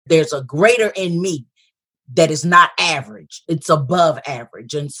there's a greater in me that is not average. It's above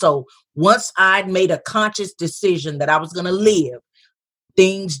average. And so once I'd made a conscious decision that I was going to live,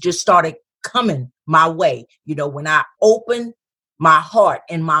 things just started coming my way. When I opened my heart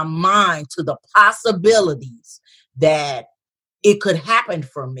and my mind to the possibilities that it could happen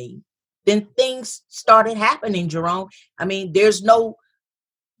for me, then things started happening, Jerome. I mean, there's no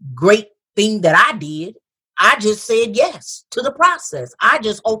great thing that I did. I just said yes to the process. I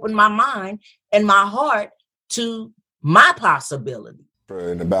just opened my mind and my heart to my possibility.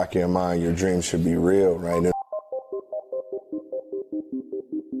 In the back of your mind, your dreams should be real, right?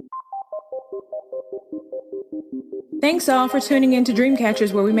 Thanks all for tuning in to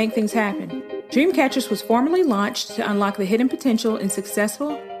Dreamcatchers, where we make things happen. Dreamcatchers was formally launched to unlock the hidden potential in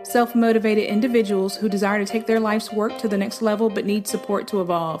successful, self-motivated individuals who desire to take their life's work to the next level but need support to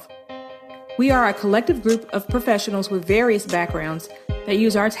evolve. We are a collective group of professionals with various backgrounds that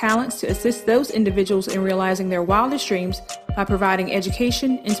use our talents to assist those individuals in realizing their wildest dreams by providing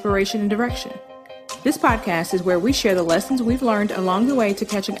education, inspiration, and direction. This podcast is where we share the lessons we've learned along the way to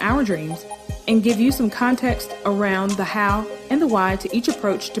catching our dreams and give you some context around the how and the why to each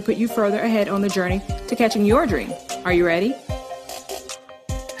approach to put you further ahead on the journey to catching your dream. Are you ready?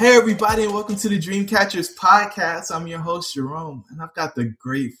 Hey everybody, and welcome to the Dreamcatchers podcast. I'm your host, Jerome, and I've got the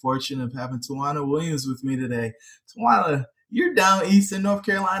great fortune of having Tawana Williams with me today. Tawana, you're down east in North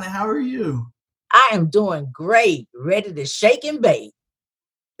Carolina. How are you? I am doing great, ready to shake and bake.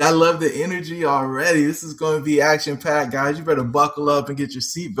 I love the energy already. This is going to be action-packed, guys. You better buckle up and get your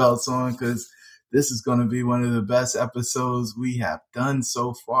seatbelts on because this is going to be one of the best episodes we have done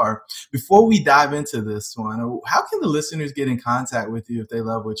so far. Before we dive into this, Tawana, how can the listeners get in contact with you if they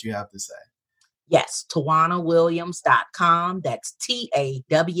love what you have to say? Yes, TawanaWilliams.com. That's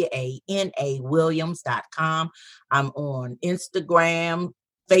TAWANA Williams.com. I'm on Instagram,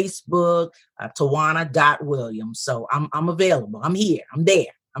 Facebook, Tawana.Williams. So I'm available. I'm here. I'm there.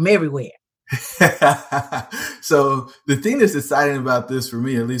 I'm everywhere. So the thing that's exciting about this for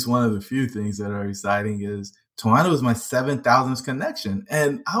me, at least one of the few things that are exciting, is Tawana was my 7,000th connection.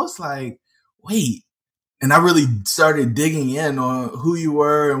 And I was like, wait. And I really started digging in on who you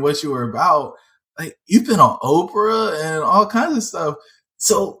were and what you were about. Like, you've been on Oprah and all kinds of stuff.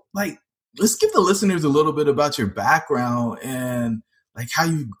 So, let's give the listeners a little bit about your background and how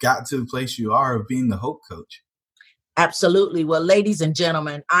you got to the place you are of being the Hope Coach. Absolutely. Well, ladies and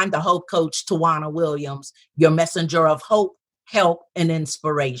gentlemen, I'm the Hope Coach, Tawana Williams, your messenger of hope, help, and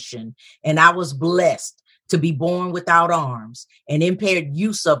inspiration. And I was blessed to be born without arms and impaired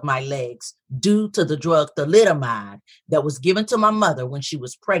use of my legs due to the drug thalidomide that was given to my mother when she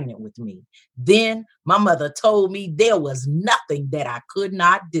was pregnant with me. Then my mother told me there was nothing that I could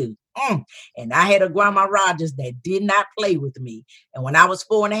not do. And I had a Grandma Rogers that did not play with me. And when I was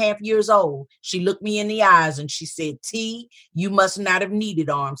 4.5 years old, she looked me in the eyes and she said, T, you must not have needed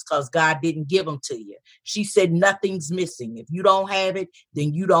arms because God didn't give them to you. She said, nothing's missing. If you don't have it,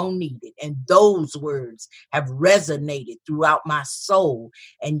 then you don't need it. And those words have resonated throughout my soul.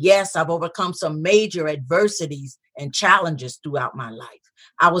 And yes, I've overcome some major adversities and challenges throughout my life.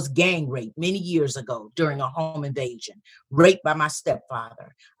 I was gang raped many years ago during a home invasion, raped by my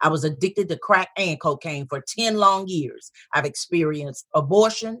stepfather. I was addicted to crack and cocaine for 10 long years. I've experienced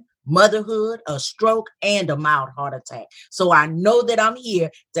abortion, motherhood, a stroke, and a mild heart attack. So I know that I'm here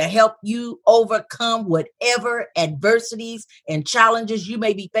to help you overcome whatever adversities and challenges you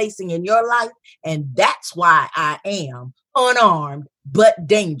may be facing in your life. And that's why I am unarmed but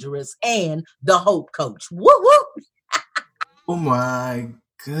dangerous and the Hope Coach. Woo woo! Oh my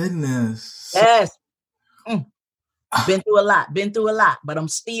goodness. Yes. Been through a lot, but I'm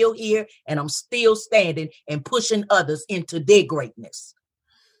still here and I'm still standing and pushing others into their greatness.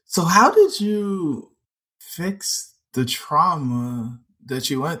 So how did you fix the trauma that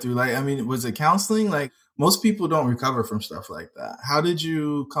you went through? Was it counseling? Most people don't recover from stuff like that. How did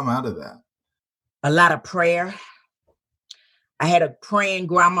you come out of that? A lot of prayer. I had a praying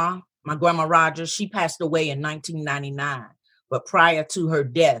grandma, my Grandma Rogers. She passed away in 1999. But prior to her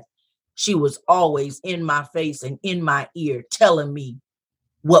death, she was always in my face and in my ear telling me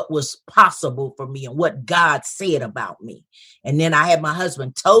what was possible for me and what God said about me. And then I had my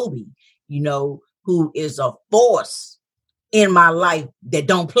husband, Toby, who is a force in my life that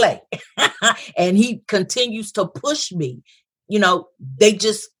don't play. And he continues to push me. They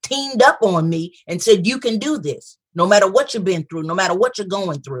just teamed up on me and said, you can do this. No matter what you've been through, no matter what you're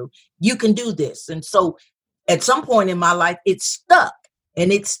going through, you can do this. And so at some point in my life, it stuck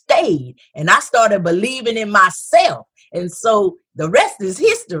and it stayed. And I started believing in myself. And so the rest is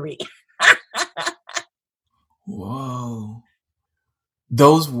history. Whoa.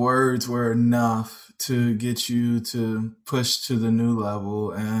 those words were enough to get you to push to the new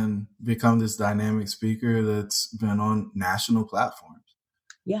level and become this dynamic speaker that's been on national platforms.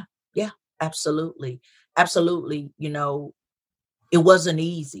 Yeah, absolutely. Absolutely. It wasn't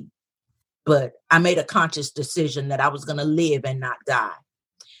easy, but I made a conscious decision that I was going to live and not die.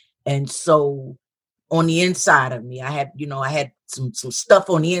 And so on the inside of me, I had some stuff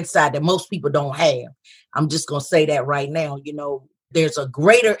on the inside that most people don't have. I'm just going to say that right now. There's a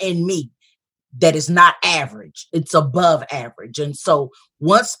greater in me that is not average. It's above average. And so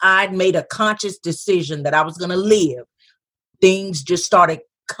once I'd made a conscious decision that I was going to live, things just started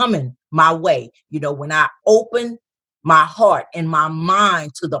coming my way. When I opened my heart and my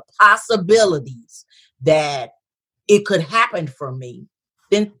mind to the possibilities that it could happen for me,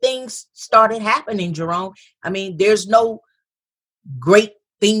 then things started happening, Jerome. I mean, there's no great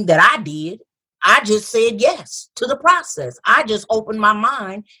thing that I did. I just said yes to the process. I just opened my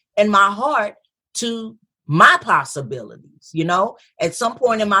mind and my heart to my possibilities. At some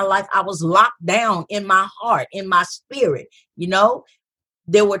point in my life, I was locked down in my heart, in my spirit.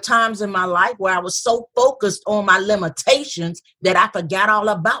 There were times in my life where I was so focused on my limitations that I forgot all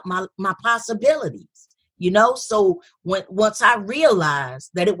about my possibilities. So once I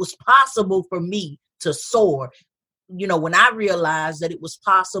realized that it was possible for me to soar, when I realized that it was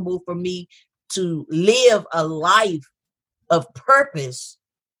possible for me to live a life of purpose,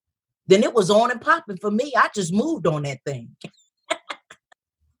 then it was on and popping for me. I just moved on that thing.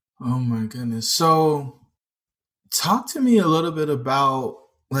 Oh my goodness. So talk to me a little bit about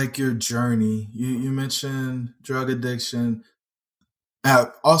like your journey. You mentioned drug addiction.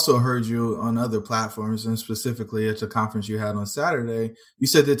 I've also heard you on other platforms, and specifically at the conference you had on Saturday, you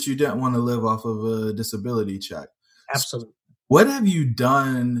said that you didn't want to live off of a disability check. Absolutely. What have you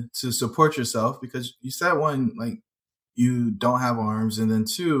done to support yourself? Because you said, one, like you don't have arms, and then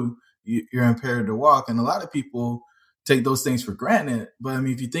two, you're impaired to walk. And a lot of people take those things for granted. But I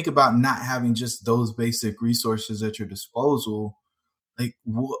mean, if you think about not having just those basic resources at your disposal, like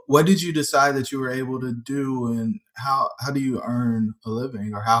what did you decide that you were able to do, and how do you earn a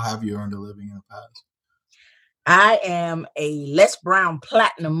living, or how have you earned a living in the past? I am a Les Brown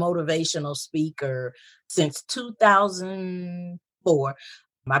Platinum motivational speaker since 2004.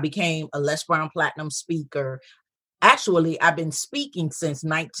 I became a Les Brown Platinum speaker. Actually, I've been speaking since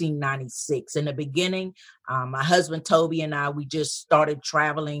 1996. In the beginning, my husband, Toby, and I, we just started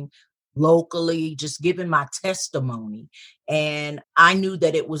traveling locally, just giving my testimony. And I knew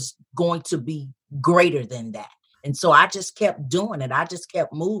that it was going to be greater than that. And so I just kept doing it. I just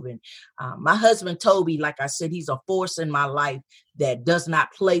kept moving. My husband, Toby, like I said, he's a force in my life that does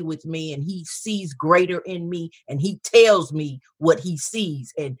not play with me, and he sees greater in me, and he tells me what he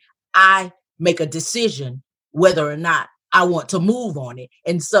sees. And I make a decision whether or not I want to move on it.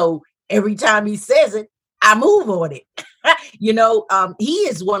 And so every time he says it, I move on it. He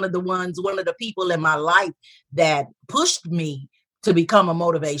is one of the people in my life that pushed me to become a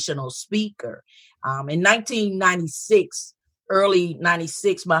motivational speaker. In 1996, early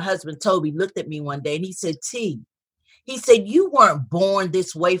 96, my husband, Toby, looked at me one day and he said, T, he said, you weren't born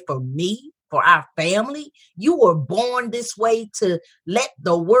this way for me, for our family. You were born this way to let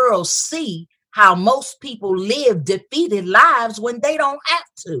the world see how most people live defeated lives when they don't have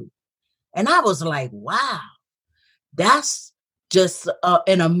to. And I was like, wow, that's just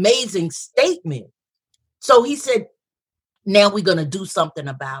an amazing statement. So he said, now we're going to do something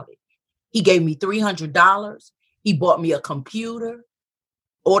about it. He gave me $300. He bought me a computer,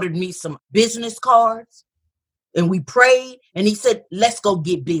 ordered me some business cards, and we prayed. And he said, let's go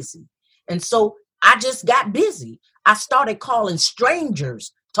get busy. And so I just got busy. I started calling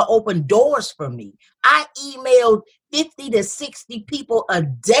strangers to open doors for me. I emailed 50 to 60 people a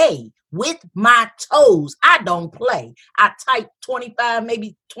day with my toes. I don't play. I type 25,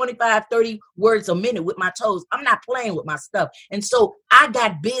 maybe 25, 30 words a minute with my toes. I'm not playing with my stuff. And so I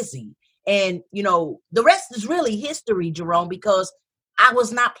got busy. And, the rest is really history, Jerome, because I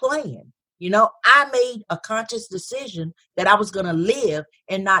was not playing. I made a conscious decision that I was going to live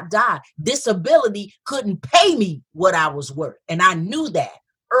and not die. Disability couldn't pay me what I was worth. And I knew that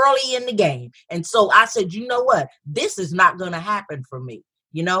early in the game. And so I said, you know what? This is not going to happen for me.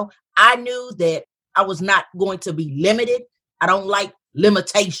 I knew that I was not going to be limited. I don't like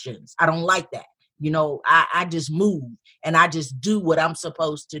limitations. I don't like that. I just move and I just do what I'm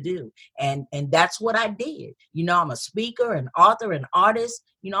supposed to do. And that's what I did. I'm a speaker, an author, an artist.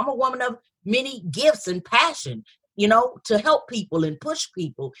 I'm a woman of many gifts and passion, to help people and push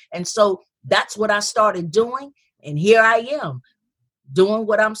people. And so that's what I started doing. And here I am doing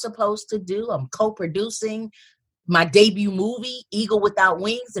what I'm supposed to do. I'm co-producing my debut movie, Eagle Without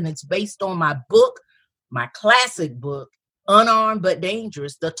Wings, and it's based on my book, my classic book, Unarmed But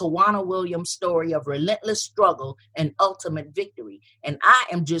Dangerous, the Tawana Williams story of relentless struggle and ultimate victory. And I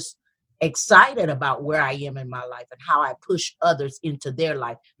am just excited about where I am in my life and how I push others into their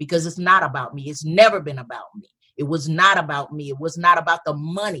life, because it's not about me. It's never been about me. It was not about me. It was not about the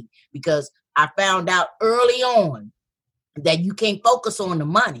money, because I found out early on that you can't focus on the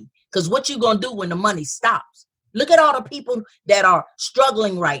money, because what you going to do when the money stops? Look at all the people that are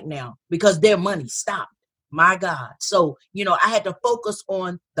struggling right now because their money stopped. My God. So, I had to focus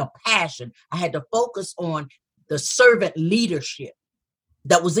on the passion. I had to focus on the servant leadership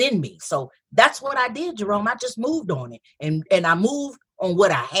that was in me. So that's what I did, Jerome. I just moved on it. And I moved on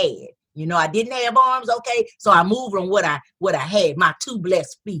what I had. I didn't have arms, okay? So I moved on what I had, my 2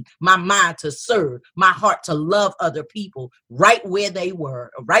 blessed feet, my mind to serve, my heart to love other people right where they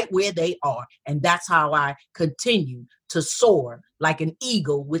were, right where they are. And that's how I continue to soar like an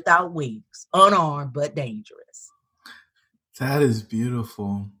eagle without wings, unarmed but dangerous. That is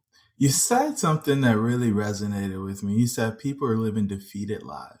beautiful. You said something that really resonated with me. You said people are living defeated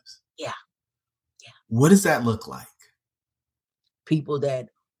lives. Yeah. What does that look like? People that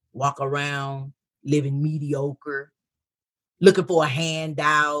walk around living mediocre, looking for a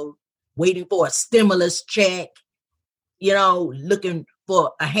handout, waiting for a stimulus check, looking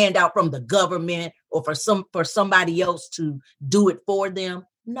for a handout from the government or for somebody else to do it for them.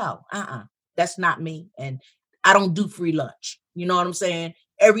 No, that's not me. And I don't do free lunch. You know what I'm saying?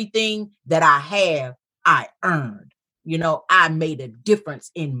 Everything that I have, I earned. I made a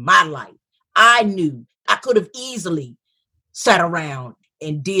difference in my life. I knew I could have easily sat around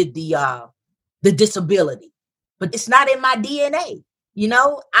and did the disability, but it's not in my DNA.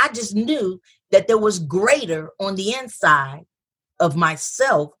 I just knew that there was greater on the inside of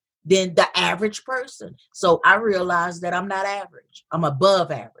myself than the average person. So I realized that I'm not average. I'm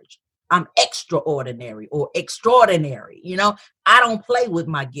above average. I'm extraordinary or extraordinary. I don't play with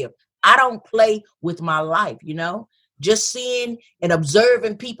my gift. I don't play with my life, just seeing and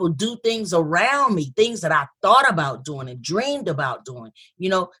observing people do things around me, things that I thought about doing and dreamed about doing,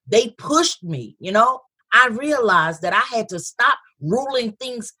 they pushed me, I realized that I had to stop ruling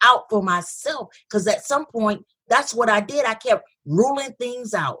things out for myself, because at some point, that's what I did. I kept ruling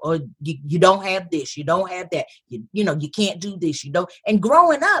things out. Or you don't have this, you don't have that, you can't do this, you don't. And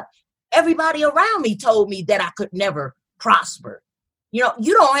growing up, everybody around me told me that I could never prosper. You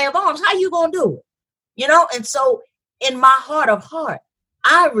don't have arms. How you going to do it? And so in my heart of heart,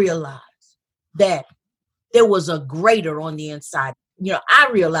 I realized that there was a greater on the inside. I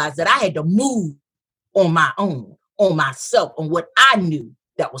realized that I had to move on my own, on myself, on what I knew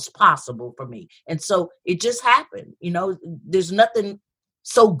that was possible for me. And so it just happened. There's nothing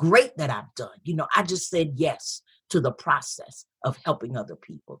so great that I've done. I just said yes to the process of helping other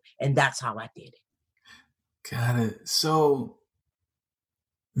people. And that's how I did it. Got it. So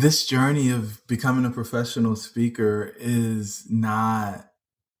this journey of becoming a professional speaker is not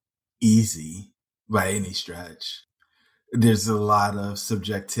easy by any stretch. There's a lot of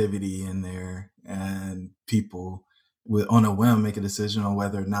subjectivity in there, and people on a whim make a decision on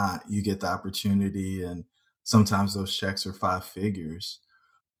whether or not you get the opportunity. And sometimes those checks are 5 figures.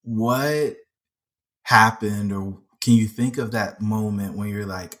 What happened, or can you think of that moment when you're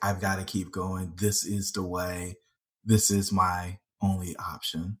like, I've got to keep going. This is the way. This is my only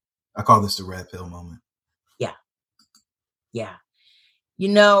option. I call this the red pill moment. Yeah.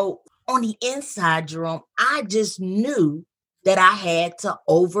 On the inside, Jerome, I just knew that I had to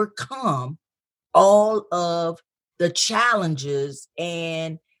overcome all of the challenges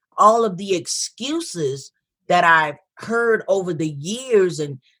and all of the excuses that I've heard over the years.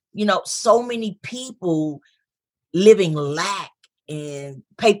 And, so many people living lack and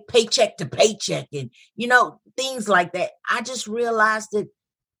paycheck to paycheck and, things like that. I just realized that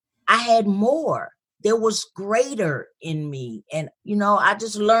I had more. There was greater in me. And, I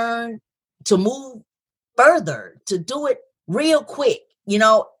just learned to move further, to do it real quick.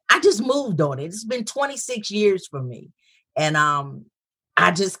 I just moved on it. It's been 26 years for me. And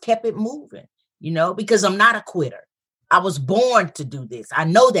I just kept it moving, because I'm not a quitter. I was born to do this. I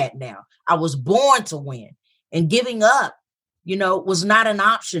know that now. I was born to win. And giving up, was not an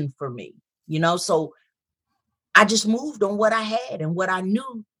option for me, so I just moved on what I had and what I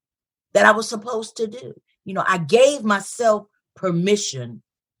knew that I was supposed to do. I gave myself permission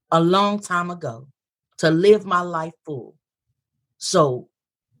a long time ago to live my life full, so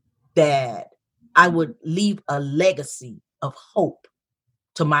that I would leave a legacy of hope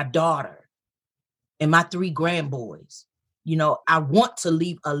to my daughter and my 3 grandboys. I want to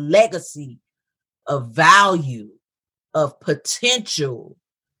leave a legacy of value, of potential,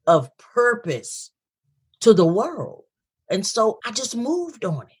 of purpose to the world. And so I just moved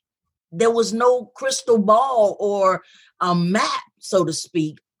on it. There was no crystal ball or a map, so to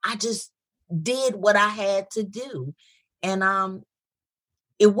speak. I just did what I had to do. And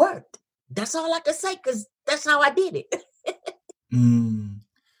it worked. That's all I can say, because that's how I did it.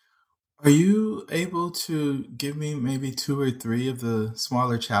 Are you able to give me maybe 2 or 3 of the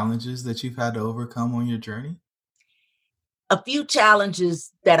smaller challenges that you've had to overcome on your journey? A few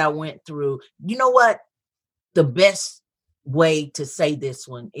challenges that I went through. You know what? The best way to say this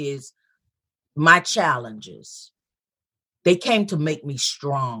one is my challenges. They came to make me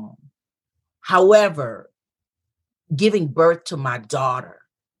strong. However, giving birth to my daughter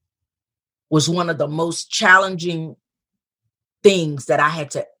was one of the most challenging things that I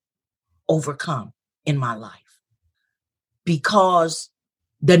had to overcome in my life, because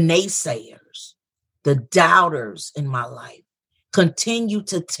the naysayers, the doubters in my life continue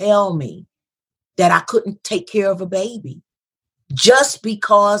to tell me that I couldn't take care of a baby just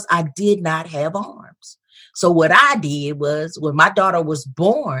because I did not have arms. So what I did was, when my daughter was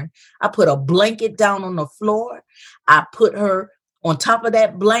born, I put a blanket down on the floor. I put her on top of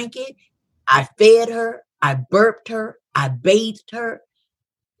that blanket. I fed her. I burped her. I bathed her.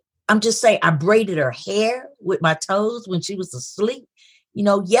 I'm just saying, I braided her hair with my toes when she was asleep.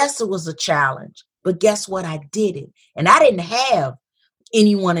 Yes, it was a challenge, but guess what? I did it. And I didn't have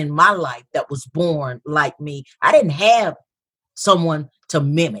anyone in my life that was born like me. I didn't have someone to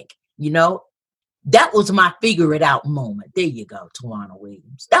mimic, That was my figure it out moment. There you go, Tawana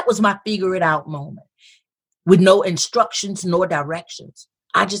Williams. That was my figure it out moment, with no instructions nor directions.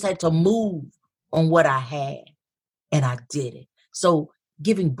 I just had to move on what I had, and I did it. So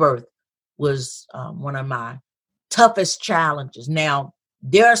giving birth was one of my toughest challenges. Now,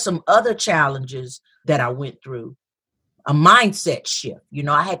 there are some other challenges that I went through. A mindset shift.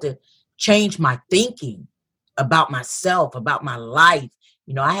 I had to change my thinking about myself, about my life.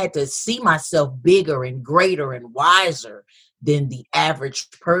 I had to see myself bigger and greater and wiser than the average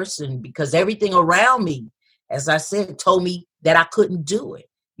person, because everything around me, as I said, told me that I couldn't do it.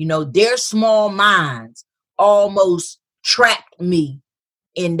 Their small minds almost trapped me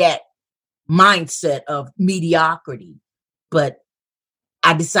in that mindset of mediocrity. But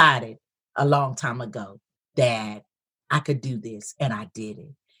I decided a long time ago that I could do this, and I did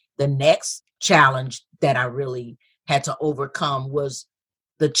it. The next challenge that I really had to overcome was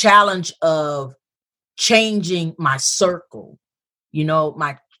the challenge of changing my circle,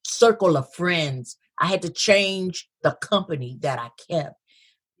 my circle of friends. I had to change the company that I kept,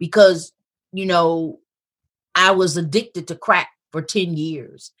 because, I was addicted to crack for 10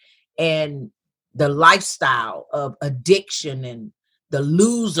 years, and the lifestyle of addiction and the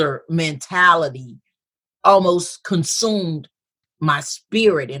loser mentality almost consumed my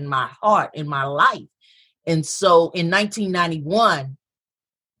spirit and my heart and my life. And so in 1991,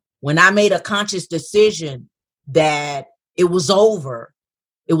 when I made a conscious decision that it was over,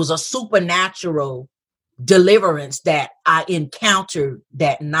 it was a supernatural deliverance that I encountered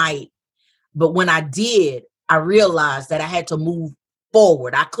that night. But when I did, I realized that I had to move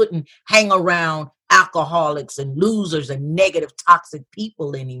forward. I couldn't hang around alcoholics and losers and negative, toxic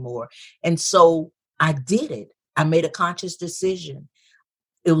people anymore. And so I did it. I made a conscious decision.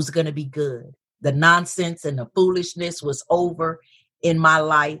 It was going to be good. The nonsense and the foolishness was over in my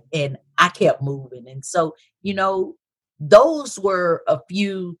life, and I kept moving. And so, those were a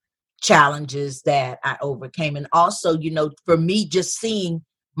few challenges that I overcame. And also, for me, just seeing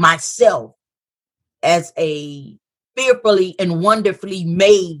myself as a fearfully and wonderfully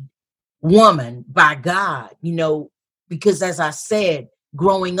made woman by God, because as I said,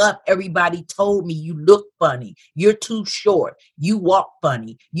 growing up, everybody told me, you look funny, you're too short, you walk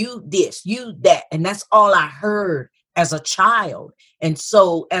funny, you this, you that. And that's all I heard as a child. And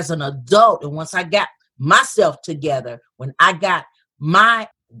so as an adult, and once I got myself together, when I got my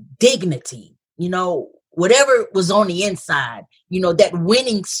dignity, whatever was on the inside, that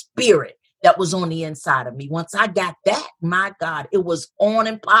winning spirit that was on the inside of me, once I got that, my God, it was on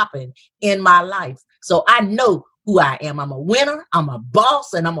and popping in my life. So I know who I am. I'm a winner, I'm a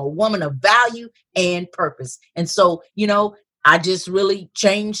boss, and I'm a woman of value and purpose. And so, I just really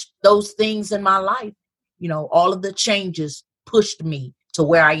changed those things in my life. All of the changes pushed me to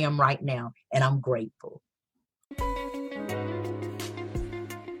where I am right now, and I'm grateful.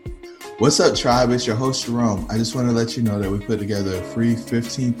 What's up, tribe? It's your host, Jerome. I just want to let you know that we put together a free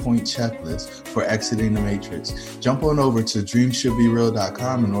 15-point checklist for exiting the matrix. Jump on over to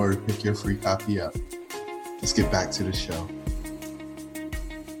dreamshouldbereal.com in order to pick your free copy up. Let's get back to the show.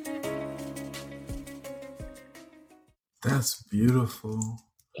 That's beautiful.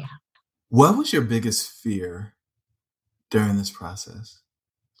 Yeah. What was your biggest fear during this process?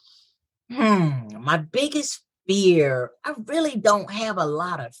 My biggest fear, I really don't have a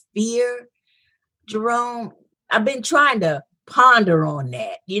lot of fear, Jerome. I've been trying to ponder on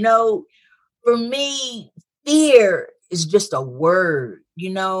that. For me, fear is just a word,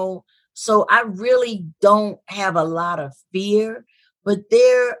 So I really don't have a lot of fear, but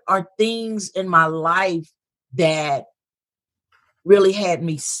there are things in my life that really had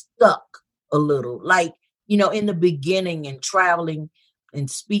me stuck a little. Like, in the beginning and traveling and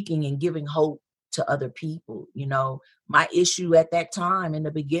speaking and giving hope to other people, my issue at that time in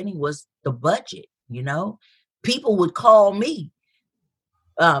the beginning was the budget. People would call me,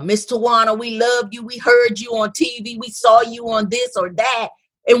 Miss Tawana, we love you. We heard you on TV. We saw you on this or that,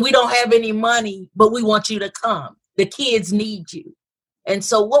 and we don't have any money, but we want you to come. The kids need you. And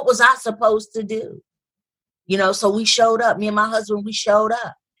so what was I supposed to do? So we showed up. Me and my husband, we showed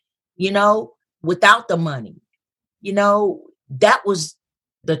up, without the money. That was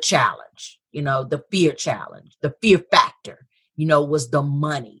the challenge, the fear challenge, the fear factor, was the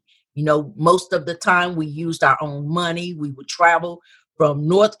money. Most of the time we used our own money. We would travel from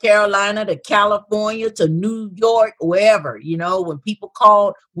North Carolina to California to New York, wherever, when people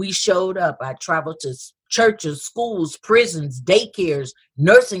called, we showed up. I traveled to churches, schools, prisons, daycares,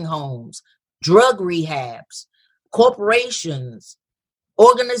 nursing homes, drug rehabs, corporations,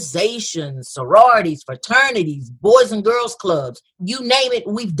 organizations, sororities, fraternities, boys and girls clubs, you name it,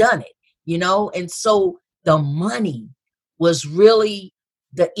 we've done it, and so the money was really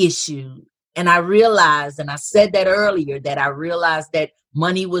the issue. And I realized, and I said that earlier, that I realized that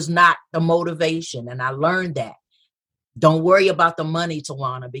money was not the motivation. And I learned that. Don't worry about the money,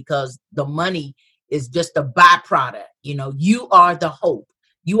 Tawana, because the money is just a byproduct. You are the hope.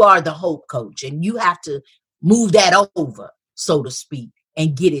 You are the hope coach, and you have to move that over, so to speak,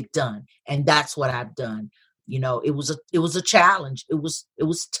 and get it done. And that's what I've done. It was a challenge. It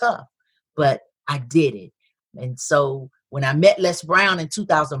was tough, but I did it. And so when I met Les Brown in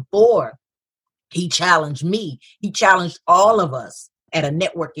 2004, he challenged me. He challenged all of us at a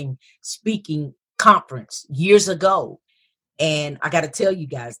networking speaking conference years ago. And I got to tell you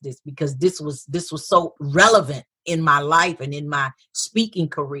guys this, because this was so relevant in my life and in my speaking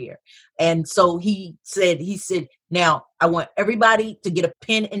career. And so he said, now I want everybody to get a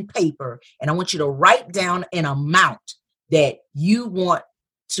pen and paper, and I want you to write down an amount that you want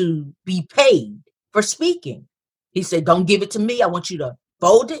to be paid for speaking. He said, don't give it to me. I want you to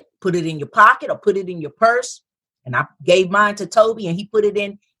fold it, put it in your pocket or put it in your purse. And I gave mine to Toby, and he put it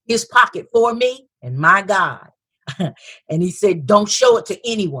in his pocket for me. And my God. And he said, don't show it to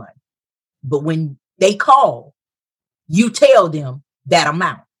anyone. But when they call, you tell them that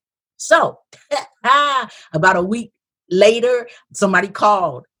amount. So about a week later, somebody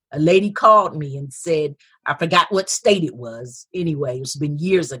called. A lady called me and said, I forgot what state it was. Anyway, it's been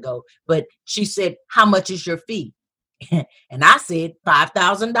years ago. But she said, how much is your fee? And I said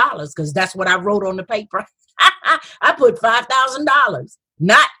 $5,000, because that's what I wrote on the paper. I put $5,000,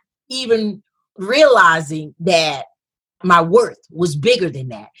 not even realizing that my worth was bigger than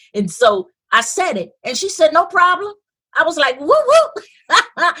that. And so I said it, and she said, no problem. I was like, woo woo.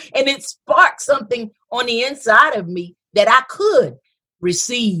 And it sparked something on the inside of me that I could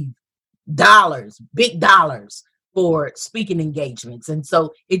receive dollars, big dollars, for speaking engagements. And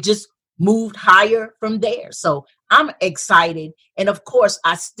so it just moved higher from there. So I'm excited. And of course,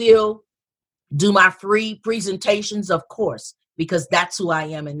 I still do my free presentations, of course, because that's who I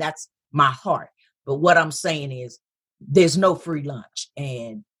am and that's my heart. But what I'm saying is, there's no free lunch.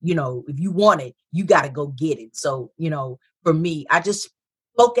 And, if you want it, you got to go get it. So, for me, I just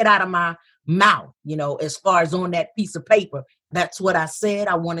spoke it out of my mouth, as far as on that piece of paper. That's what I said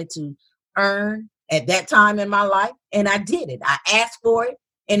I wanted to earn at that time in my life. And I did it. I asked for it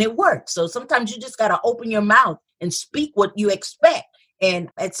and it worked. So sometimes you just got to open your mouth and speak what you expect. And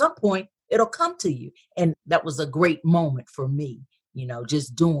at some point, it'll come to you. And that was a great moment for me,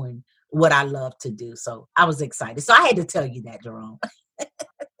 just doing what I love to do. So I was excited. So I had to tell you that, Jerome.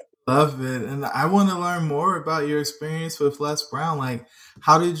 Love it. And I want to learn more about your experience with Les Brown. Like,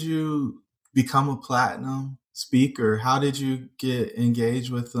 how did you become a platinum speaker? How did you get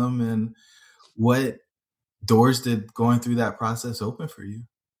engaged with them? And what doors did going through that process open for you?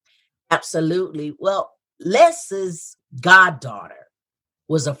 Absolutely. Well, Les's goddaughter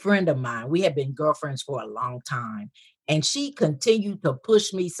was a friend of mine. We had been girlfriends for a long time. And she continued to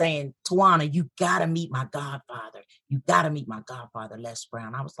push me saying, Tawana, you got to meet my godfather. You got to meet my godfather, Les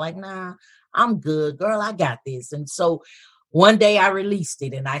Brown. I was like, nah, I'm good, girl. I got this. And so one day I released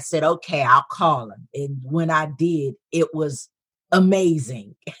it and I said, okay, I'll call him. And when I did, it was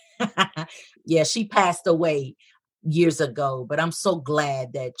amazing. Yeah, she passed away years ago, but I'm so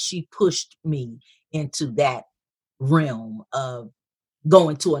glad that she pushed me into that realm of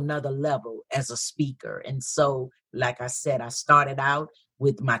going to another level as a speaker. And so, like I said, I started out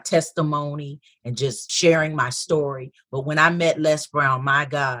with my testimony and just sharing my story. But when I met Les Brown, my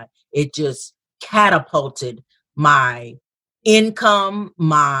God, it just catapulted my income,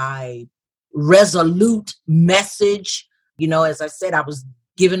 my resolute message. You know, as I said, I was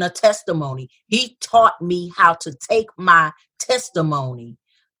given a testimony. He taught me how to take my testimony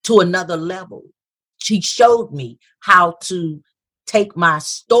to another level. He showed me how to take my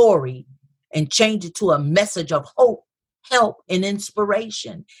story and change it to a message of hope, help, and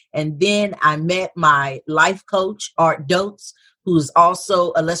inspiration. And then I met my life coach, Art Dotes, who's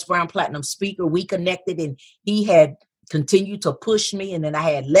also a Les Brown Platinum speaker. We connected and he had continued to push me. And then I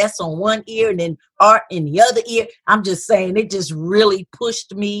had Les on one ear and then Art in the other ear. I'm just saying it just really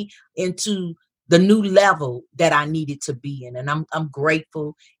pushed me into the new level that I needed to be in. And I'm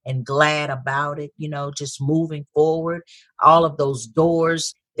grateful and glad about it, you know, just moving forward. All of those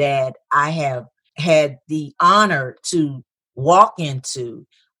doors that I have had the honor to walk into,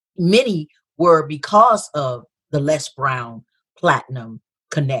 many were because of the Les Brown Platinum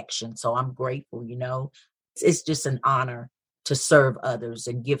connection. So I'm grateful, you know. It's just an honor to serve others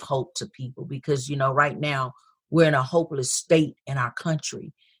and give hope to people because, you know, right now we're in a hopeless state in our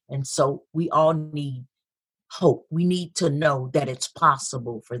country. And so we all need hope. We need to know that it's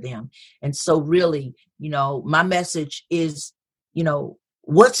possible for them. And so really, you know, my message is, you know,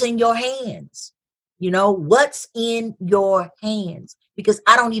 what's in your hands? You know, what's in your hands? Because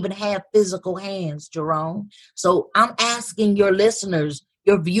I don't even have physical hands, Jerome. So I'm asking your listeners,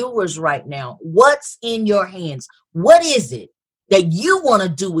 your viewers right now, what's in your hands? What is it that you want to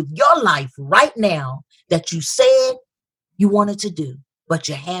do with your life right now that you said you wanted to do, but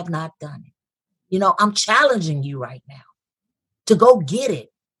you have not done it? You know, I'm challenging you right now to go get it.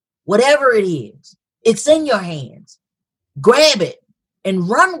 Whatever it is, it's in your hands. Grab it and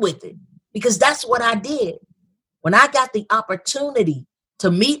run with it because that's what I did. When I got the opportunity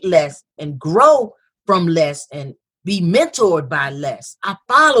to meet Les and grow from Les and be mentored by Les, I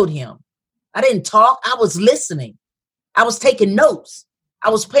followed him. I didn't talk. I was listening. I was taking notes. I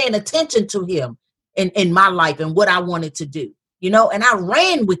was paying attention to him in my life and what I wanted to do, you know, and I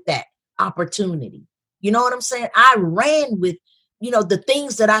ran with that opportunity. You know what I'm saying? I ran with, you know, the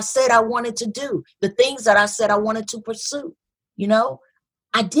things that I said I wanted to do, the things that I said I wanted to pursue. You know,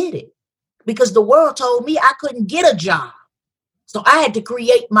 I did it because the world told me I couldn't get a job. So I had to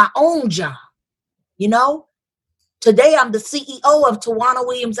create my own job. You know, today I'm the CEO of Tawana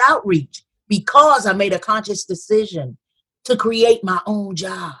Williams Outreach because I made a conscious decision to create my own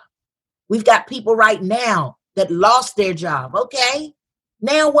job. We've got people right now that lost their job. Okay,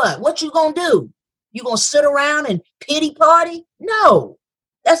 now what? What you gonna do? You gonna sit around and pity party? No,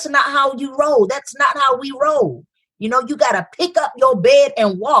 that's not how you roll. That's not how we roll. You know, you gotta pick up your bed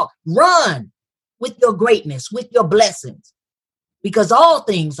and walk. Run with your greatness, with your blessings, because all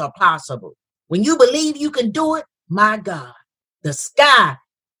things are possible. When you believe you can do it, my God, the sky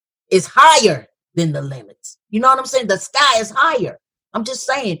is higher than the limits. You know what I'm saying? The sky is higher. I'm just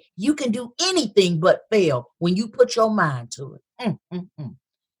saying you can do anything but fail when you put your mind to it.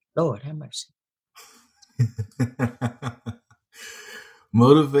 Lord have mercy.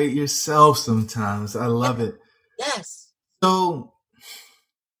 Motivate yourself sometimes. I love it. Yes. So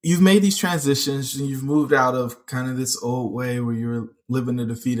you've made these transitions and you've moved out of kind of this old way where you're living a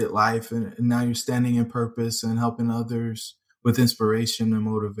defeated life and now you're standing in purpose and helping others with inspiration and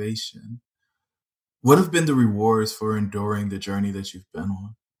motivation. What have been the rewards for enduring the journey that you've been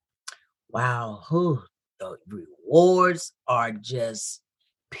on? Wow. The rewards are just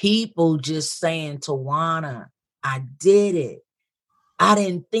people just saying, Tawana, I did it. I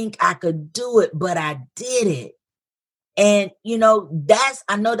didn't think I could do it, but I did it. And, you know,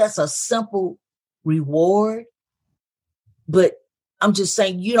 I know that's a simple reward, but I'm just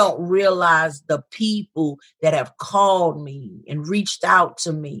saying you don't realize the people that have called me and reached out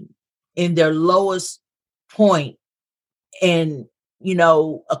to me in their lowest point. And, you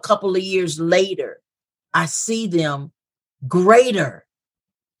know, a couple of years later, I see them greater.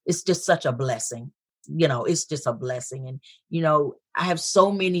 It's just such a blessing. You know, it's just a blessing. And, you know, I have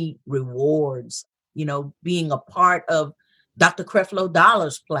so many rewards, you know, being a part of Dr. Creflo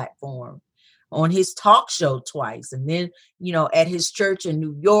Dollar's platform on his talk show twice. And then, you know, at his church in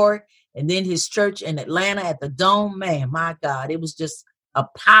New York and then his church in Atlanta at the Dome. Man, my God, it was just a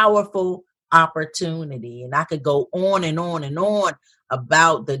powerful opportunity. And I could go on and on and on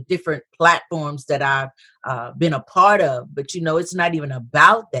about the different platforms that I've been a part of. But, it's not even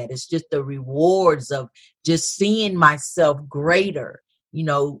about that. It's just the rewards of just seeing myself greater,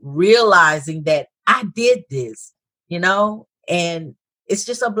 realizing that I did this, and it's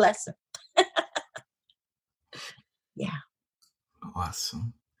just a blessing. Yeah.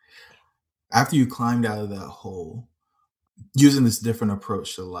 Awesome. After you climbed out of that hole, using this different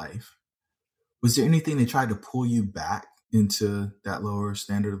approach to life, was there anything that tried to pull you back into that lower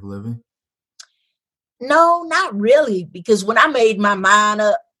standard of living? No, not really. Because when I made my mind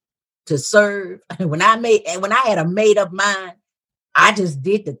up to serve, when I had a made up mind, I just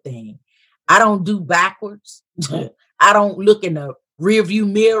did the thing. I don't do backwards. I don't look in the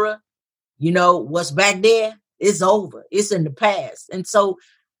rearview mirror. What's back there, it's over. It's in the past. And so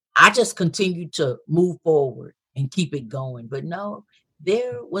I just continue to move forward and keep it going. But no,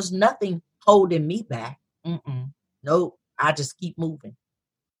 there was nothing holding me back. Nope. I just keep moving.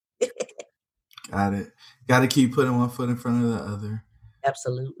 Got it. Got to keep putting one foot in front of the other.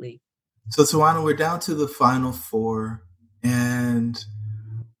 Absolutely. So, Tawana, we're down to the final four, and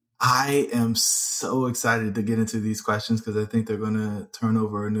I am so excited to get into these questions because I think they're going to turn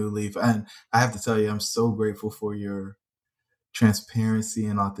over a new leaf. And I have to tell you, I'm so grateful for your transparency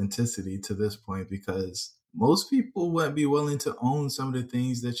and authenticity to this point, because most people wouldn't be willing to own some of the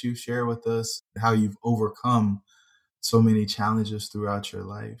things that you share with us, how you've overcome so many challenges throughout your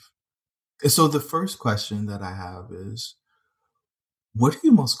life. And so the first question that I have is, what are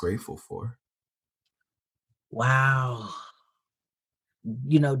you most grateful for? Wow.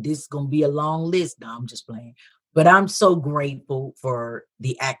 This is going to be a long list. No, I'm just playing. But I'm so grateful for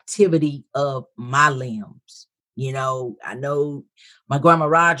the activity of my limbs. I know my grandma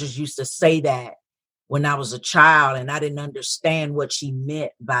Rogers used to say that when I was a child, and I didn't understand what she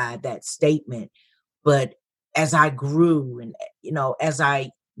meant by that statement. But as I grew and, as I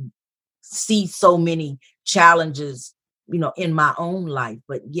see so many challenges, in my own life,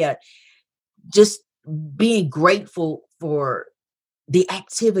 but yet just being grateful for the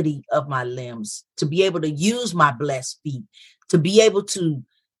activity of my limbs, to be able to use my blessed feet, to be able to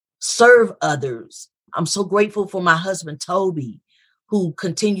serve others. I'm so grateful for my husband, Toby, who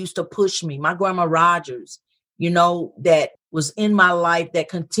continues to push me. My grandma Rogers, that was in my life, that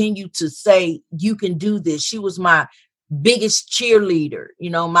continued to say, you can do this. She was my biggest cheerleader,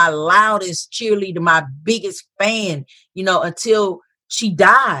 my loudest cheerleader, my biggest fan, until she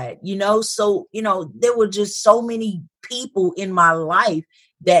died, so, there were just so many people in my life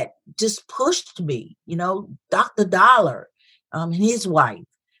that just pushed me, Dr. Dollar, and his wife,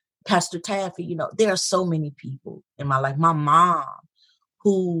 Pastor Taffy, there are so many people in my life. My mom,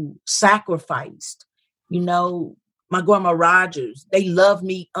 who sacrificed, my grandma Rogers, they loved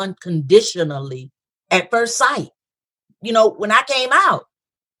me unconditionally at first sight. When I came out,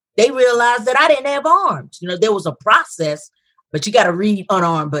 they realized that I didn't have arms. There was a process, but you got to read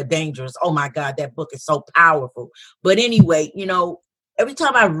Unarmed But Dangerous. Oh my God, that book is so powerful. But anyway, every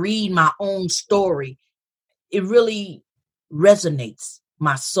time I read my own story, it really resonates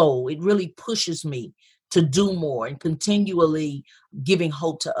my soul. It really pushes me to do more and continually giving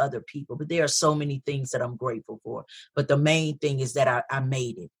hope to other people. But there are so many things that I'm grateful for. But the main thing is that I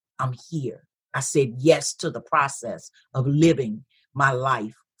made it. I'm here. I said yes to the process of living my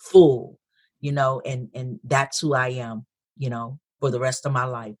life full, and that's who I am, for the rest of my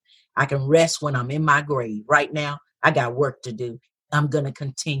life. I can rest when I'm in my grave. Right now, I got work to do. I'm going to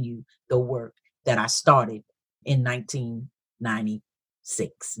continue the work that I started in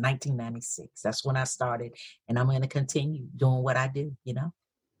 1996. That's when I started, and I'm going to continue doing what I do,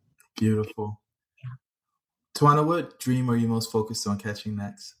 Beautiful. Yeah. Tawana, what dream are you most focused on catching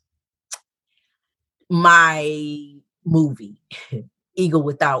next? My movie, Eagle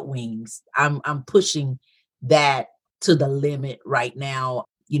Without Wings. I'm pushing that to the limit right now,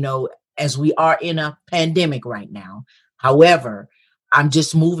 as we are in a pandemic right now. However, I'm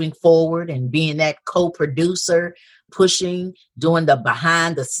just moving forward and being that co-producer, pushing, doing the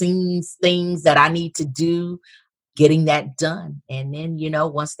behind the scenes things that I need to do, getting that done. And then,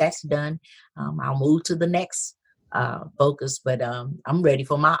 once that's done, I'll move to the next focus. But I'm ready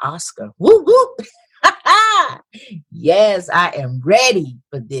for my Oscar. Woo woo! Yes, I am ready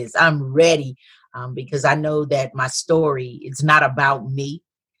for this. I'm ready because I know that my story is not about me.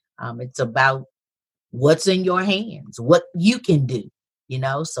 It's about what's in your hands, what you can do,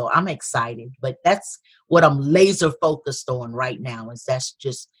 so I'm excited. But that's what I'm laser focused on right now, is that's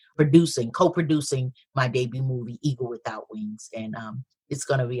just co-producing my debut movie, Eagle Without Wings. And it's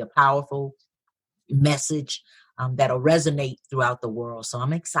going to be a powerful message that'll resonate throughout the world. So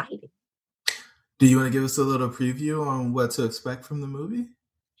I'm excited. Do you want to give us a little preview on what to expect from the movie?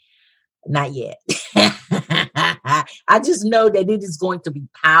 Not yet. I just know that it is going to be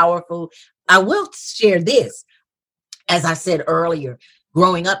powerful. I will share this. As I said earlier,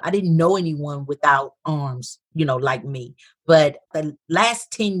 growing up, I didn't know anyone without arms, like me. But the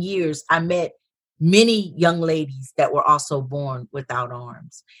last 10 years, I met many young ladies that were also born without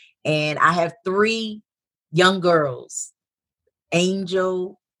arms. And I have 3 young girls,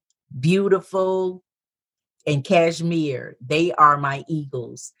 Angel, Beautiful, and Cashmere. They are my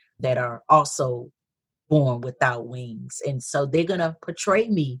eagles that are also born without wings. And so they're going to portray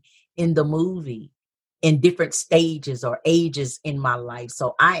me in the movie in different stages or ages in my life.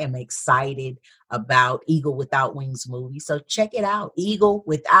 So I am excited about Eagle Without Wings movie. So check it out,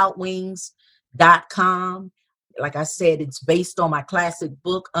 eaglewithoutwings.com. Like I said, it's based on my classic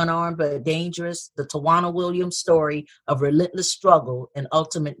book, Unarmed but Dangerous, the Tawana Williams story of relentless struggle and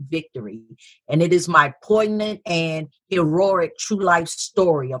ultimate victory. And it is my poignant and heroic true life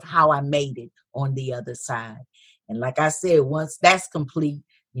story of how I made it on the other side. And like I said, once that's complete,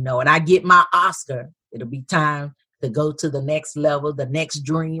 and I get my Oscar, it'll be time to go to the next level, the next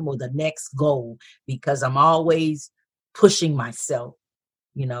dream, or the next goal, because I'm always pushing myself,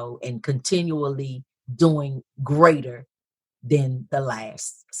 and continually doing greater than the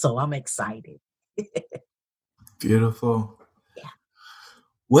last. So I'm excited. Beautiful. Yeah.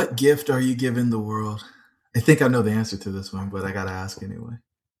 What gift are you giving the world? I think I know the answer to this one, but I got to ask anyway.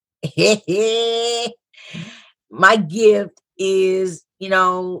 My gift is,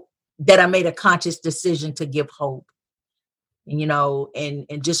 that I made a conscious decision to give hope,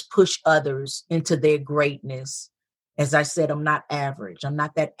 and just push others into their greatness. As I said, I'm not average. I'm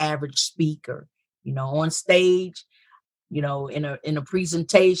not that average speaker, on stage, in a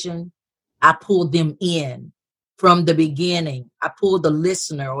presentation, I pull them in from the beginning. I pull the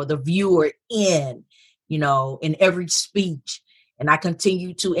listener or the viewer in, in every speech, and I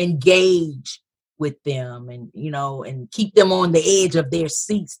continue to engage with them and, and keep them on the edge of their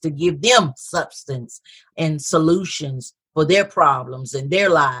seats to give them substance and solutions for their problems and their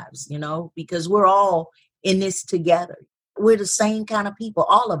lives, because we're all in this together. We're the same kind of people,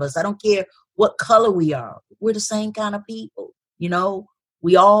 all of us. I don't care what color we are. We're the same kind of people,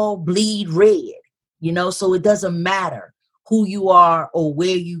 we all bleed red, so it doesn't matter who you are or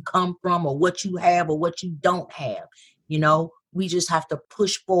where you come from or what you have or what you don't have. We just have to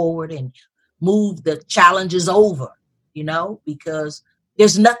push forward and move the challenges over, because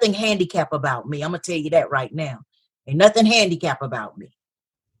there's nothing handicap about me. I'm going to tell you that right now. Ain't nothing handicap about me.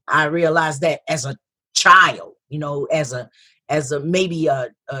 I realized that as a child, as a maybe a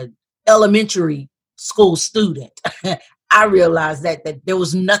elementary school student. I realized that there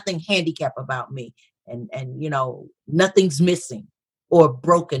was nothing handicap about me, and nothing's missing or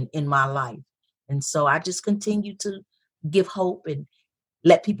broken in my life. And so I just continue to give hope and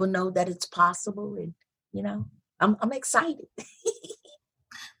let people know that it's possible. And I'm excited.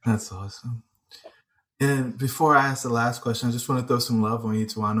 That's awesome. And before I ask the last question, I just want to throw some love on you,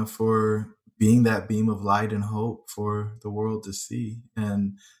 Tawana, for being that beam of light and hope for the world to see,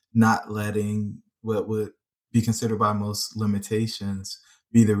 and not letting what would be considered by most limitations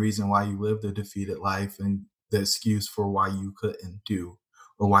be the reason why you lived a defeated life and the excuse for why you couldn't do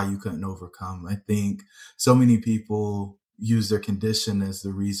or why you couldn't overcome. I think so many people use their condition as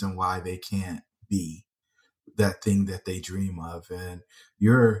the reason why they can't be that thing that they dream of. And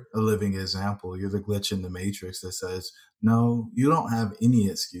you're a living example. You're the glitch in the matrix that says, no, you don't have any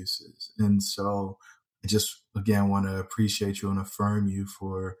excuses. And so I just, again, want to appreciate you and affirm you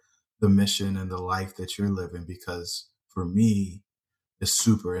for the mission and the life that you're living, because for me, it's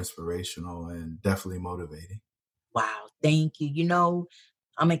super inspirational and definitely motivating. Wow. Thank you.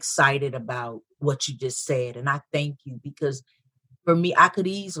 I'm excited about what you just said. And I thank you, because for me, I could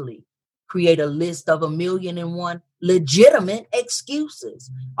easily create a list of 1,000,001 legitimate excuses,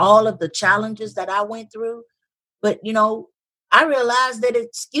 all of the challenges that I went through. But, I realized that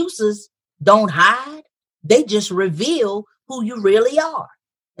excuses don't hide. They just reveal who you really are.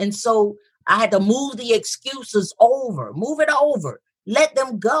 And so I had to move the excuses over, move it over, let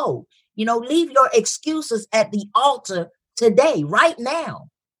them go. Leave your excuses at the altar today, right now,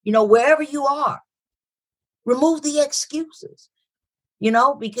 wherever you are. Remove the excuses,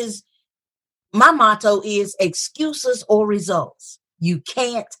 because my motto is excuses or results. You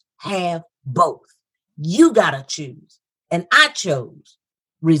can't have both. You got to choose. And I chose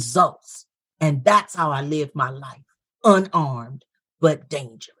results. And that's how I live my life, unarmed but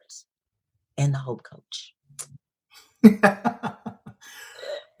dangerous. And the Hope Coach.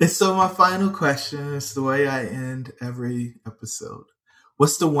 And so my final question is the way I end every episode.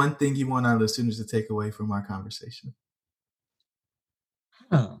 What's the one thing you want our listeners to take away from our conversation?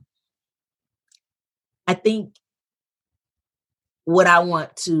 I think what I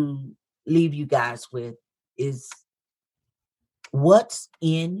want to leave you guys with is what's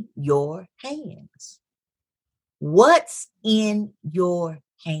in your hands. What's in your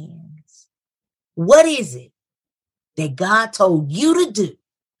hands? What is it that God told you to do,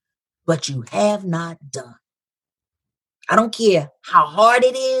 but you have not done? I don't care how hard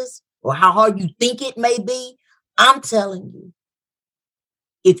it is or how hard you think it may be. I'm telling you,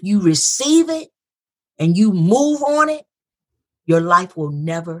 if you receive it and you move on it, your life will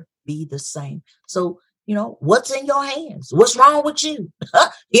never be the same. So, what's in your hands? What's wrong with you?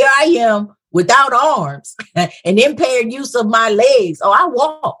 Here I am without arms and impaired use of my legs. Oh, I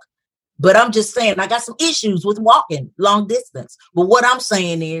walk. But I'm just saying, I got some issues with walking long distance. But what I'm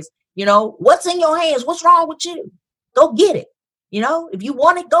saying is, what's in your hands? What's wrong with you? Go get it. If you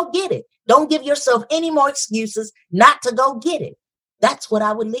want it, go get it. Don't give yourself any more excuses not to go get it. That's what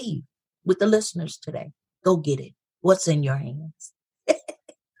I would leave with the listeners today. Go get it. What's in your hands?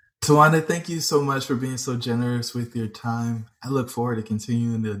 Tawana, thank you so much for being so generous with your time. I look forward to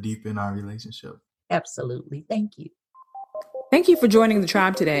continuing to deepen our relationship. Absolutely. Thank you. Thank you for joining the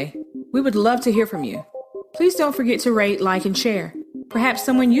tribe today. We would love to hear from you. Please don't forget to rate, like, and share. Perhaps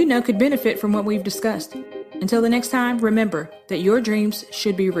someone you know could benefit from what we've discussed. Until the next time, remember that your dreams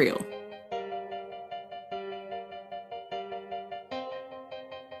should be real.